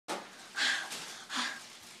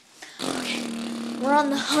We're on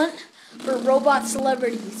the hunt for robot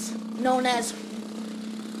celebrities, known as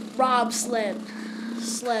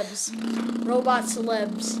celebz. Robot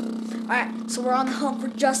celebs. Alright, so we're on the hunt for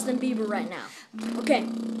Justin Bieber right now. Okay,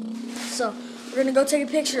 so we're gonna go take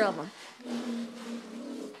a picture of him.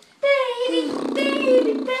 Baby,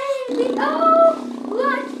 baby, baby, oh,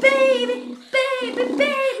 what, baby, baby,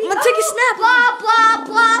 baby. I'm gonna take a snap. Blah, blah,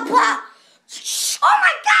 blah, blah. Oh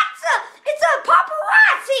my God, it's a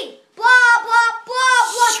paparazzi. Blah, blah, blah,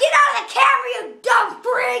 blah. Get out of the camera, you dumb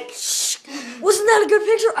freak. Wasn't that a good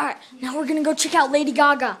picture? Alright, now we're gonna go check out Lady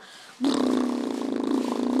Gaga.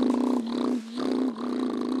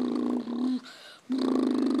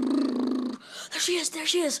 There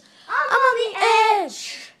she is. I'm on the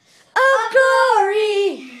edge Of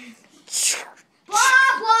glory.